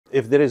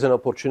if there is an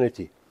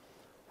opportunity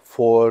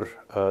for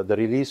the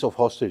release of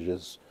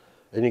hostages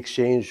in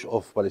exchange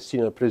of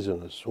Palestinian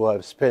prisoners who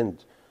have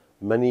spent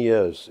many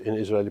years in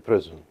Israeli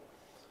prison,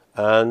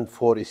 and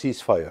for a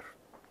ceasefire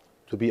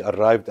to be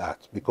arrived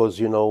at, because,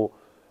 you know,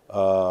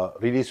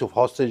 release of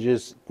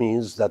hostages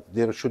means that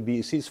there should be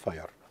a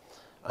ceasefire.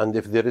 And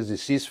if there is a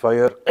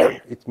ceasefire,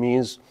 it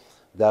means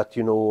that,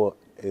 you know,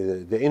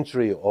 the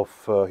entry of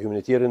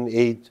humanitarian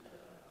aid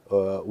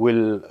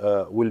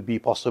will be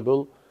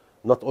possible,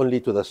 not only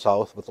to the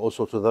south, but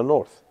also to the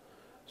north.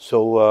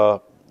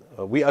 So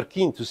we are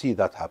keen to see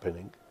that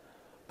happening.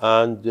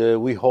 And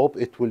we hope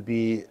it will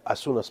be as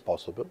soon as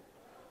possible,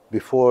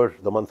 before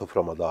the month of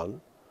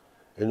Ramadan,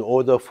 in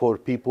order for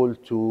people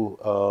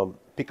to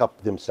pick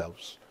up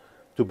themselves,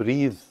 to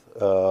breathe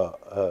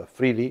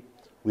freely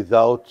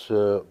without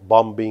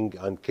bombing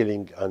and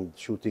killing and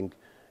shooting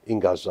in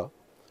Gaza,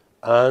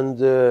 and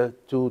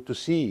to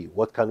see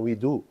what can we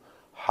do,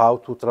 how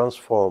to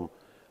transform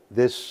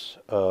this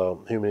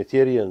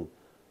humanitarian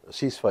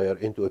ceasefire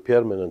into a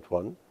permanent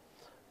one,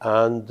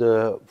 and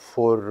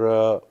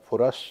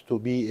for us to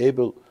be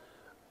able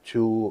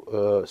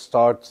to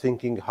start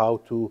thinking how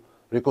to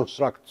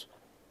reconstruct,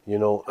 you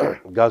know,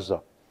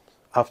 Gaza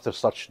after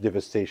such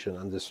devastation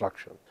and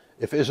destruction.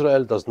 If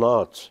Israel does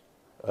not,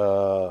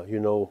 you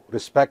know,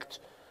 respect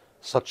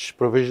such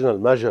provisional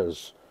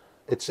measures,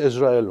 it's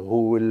Israel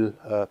who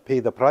will pay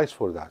the price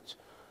for that,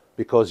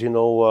 because, you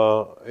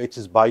know, it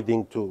is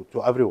binding to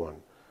everyone.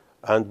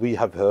 And we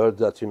have heard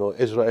that, you know,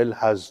 Israel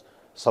has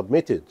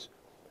submitted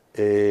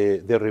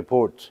their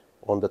report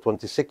on the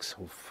 26th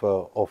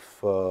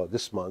of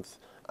this month,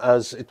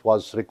 as it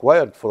was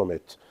required from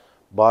it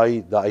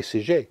by the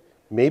ICJ.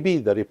 Maybe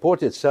the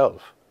report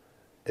itself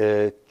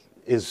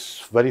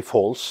is very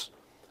false,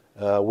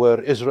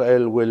 where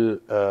Israel will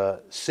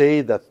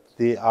say that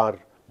they are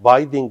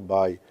abiding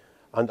by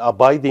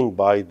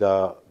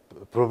the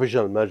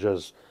provisional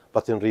measures,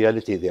 but in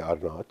reality they are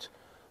not.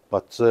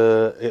 But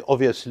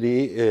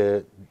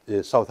obviously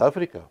South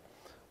Africa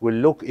will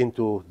look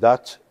into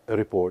that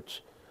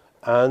report,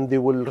 and they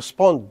will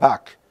respond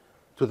back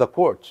to the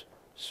court.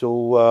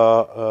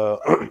 So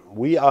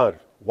we are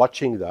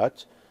watching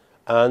that,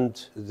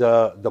 and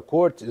the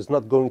court is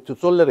not going to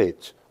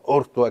tolerate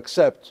or to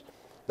accept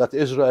that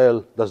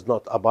Israel does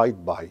not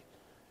abide by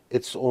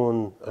its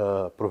own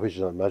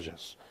provisional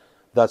measures.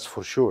 That's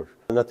for sure.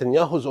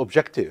 Netanyahu's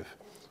objective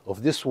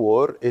of this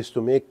war is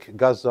to make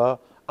Gaza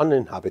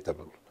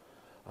uninhabitable.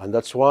 And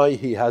that's why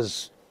he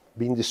has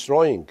been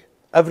destroying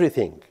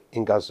everything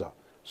in Gaza.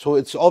 So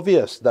it's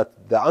obvious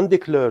that the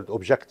undeclared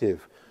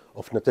objective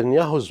of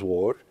Netanyahu's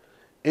war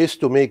is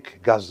to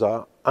make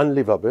Gaza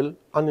unlivable,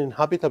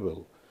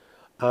 uninhabitable.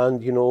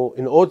 And, you know,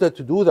 in order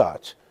to do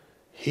that,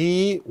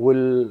 he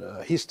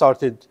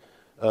started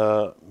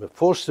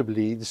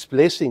forcibly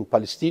displacing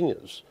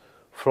Palestinians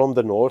from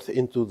the north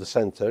into the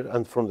center,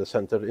 and from the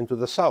center into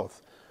the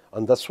south.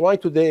 And that's why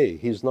today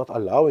he's not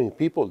allowing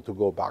people to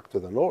go back to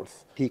the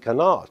north. He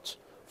cannot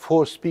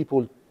force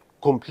people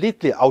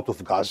completely out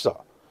of Gaza.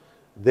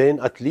 Then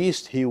at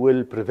least he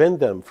will prevent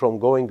them from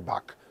going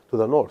back to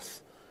the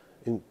north,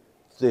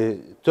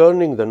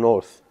 turning the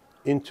north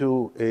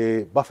into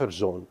a buffer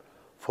zone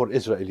for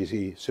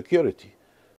Israeli security.